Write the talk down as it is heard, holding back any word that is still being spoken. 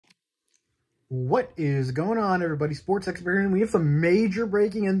What is going on, everybody? Sports Expert, and we have some major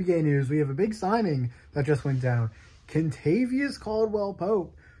breaking NBA news. We have a big signing that just went down. Kentavious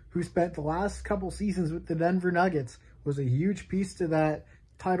Caldwell-Pope, who spent the last couple seasons with the Denver Nuggets, was a huge piece to that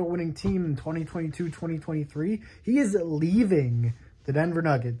title-winning team in 2022-2023. He is leaving the Denver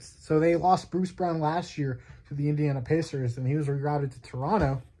Nuggets. So they lost Bruce Brown last year to the Indiana Pacers, and he was rerouted to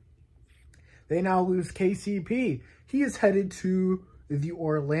Toronto. They now lose KCP. He is headed to the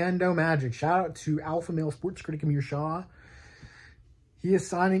Orlando Magic. Shout out to Alpha Male Sports Critic Amir Shah. He is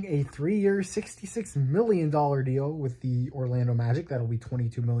signing a 3-year, $66 million deal with the Orlando Magic. That'll be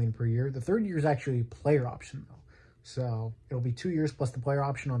 $22 million per year. The third year is actually a player option, though. So it'll be 2 years plus the player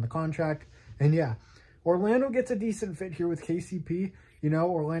option on the contract. And yeah, Orlando gets a decent fit here with KCP. You know,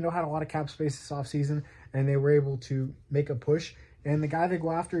 Orlando had a lot of cap space this offseason, and they were able to make a push. And the guy they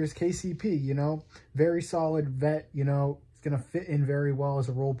go after is KCP, you know, very solid vet, you know, going to fit in very well as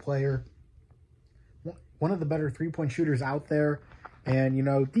a role player. One of the better three-point shooters out there, and, you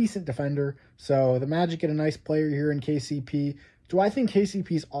know, decent defender. So the Magic get a nice player here in KCP. Do I think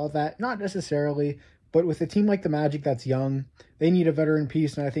KCP's all that? Not necessarily, but with a team like the Magic that's young, they need a veteran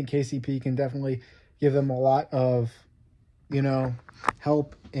piece, and I think KCP can definitely give them a lot of, you know,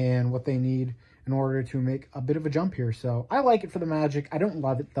 help and what they need in order to make a bit of a jump here. So I like it for the Magic. I don't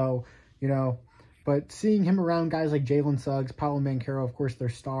love it, though, you know. But seeing him around guys like Jalen Suggs, Paolo Banchero, of course, their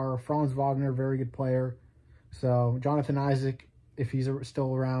star. Franz Wagner, very good player. So Jonathan Isaac, if he's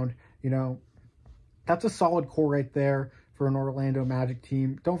still around, you know, that's a solid core right there for an Orlando Magic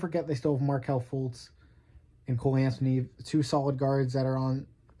team. Don't forget they still have Markelle Fultz and Cole Anthony, two solid guards that are on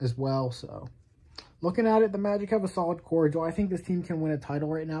as well. So looking at it, the Magic have a solid core. Do I think this team can win a title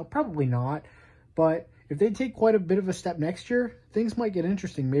right now? Probably not. But if they take quite a bit of a step next year, things might get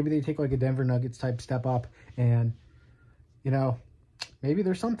interesting. Maybe they take like a Denver Nuggets type step up and, you know, maybe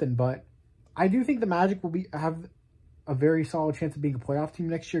there's something. But I do think the Magic will have a very solid chance of being a playoff team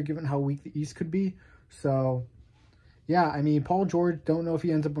next year, given how weak the East could be. So, yeah, I mean, Paul George, don't know if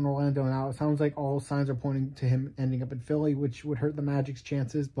he ends up in Orlando now. It sounds like all signs are pointing to him ending up in Philly, which would hurt the Magic's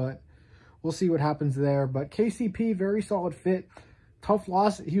chances. But we'll see what happens there. But KCP, very solid fit. Tough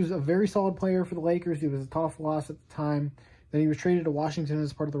loss. He was a very solid player for the Lakers. He was a tough loss at the time. Then he was traded to Washington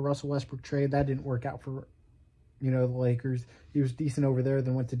as part of the Russell Westbrook trade. That didn't work out for, you know, the Lakers. He was decent over there,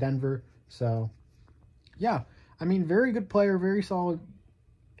 then went to Denver. So, yeah. I mean, very good player, very solid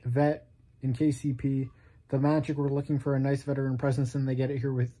vet in KCP. The Magic were looking for a nice veteran presence, and they get it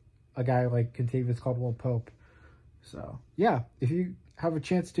here with a guy like Kentavious Caldwell-Pope. So, yeah. If you have a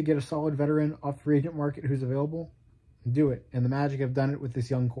chance to get a solid veteran off the free agent market who's available, do it. And the Magic have done it with this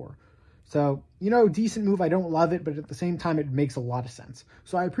young core. So, you know, decent move. I don't love it, but at the same time, it makes a lot of sense.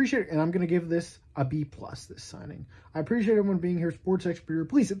 So I appreciate it, and I'm going to give this a B+, this signing. I appreciate everyone being here. Sports Expert,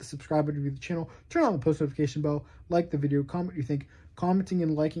 please hit the subscribe button to the channel. Turn on the post notification bell. Like the video. Comment what you think. Commenting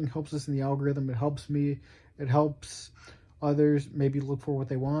and liking helps us in the algorithm. It helps me. It helps others maybe look for what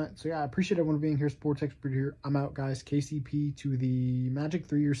they want. So, yeah, I appreciate everyone being here. Sports Expert here. I'm out, guys. KCP to the Magic,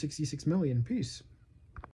 3 year, $66 million. Peace.